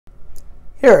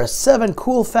Here are 7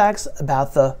 cool facts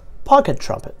about the pocket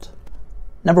trumpet.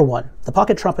 Number 1, the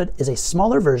pocket trumpet is a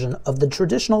smaller version of the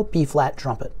traditional B-flat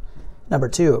trumpet. Number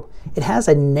 2, it has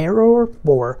a narrower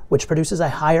bore which produces a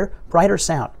higher, brighter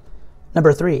sound.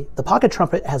 Number 3, the pocket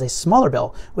trumpet has a smaller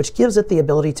bell which gives it the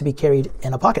ability to be carried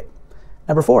in a pocket.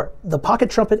 Number 4, the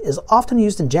pocket trumpet is often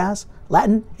used in jazz,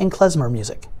 Latin, and klezmer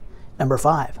music. Number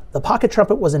 5, the pocket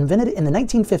trumpet was invented in the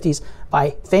 1950s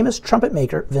by famous trumpet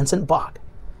maker Vincent Bach.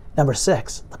 Number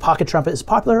 6, the pocket trumpet is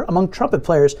popular among trumpet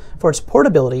players for its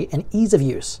portability and ease of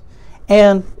use.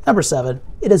 And number 7,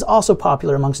 it is also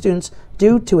popular among students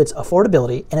due to its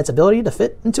affordability and its ability to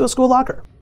fit into a school locker.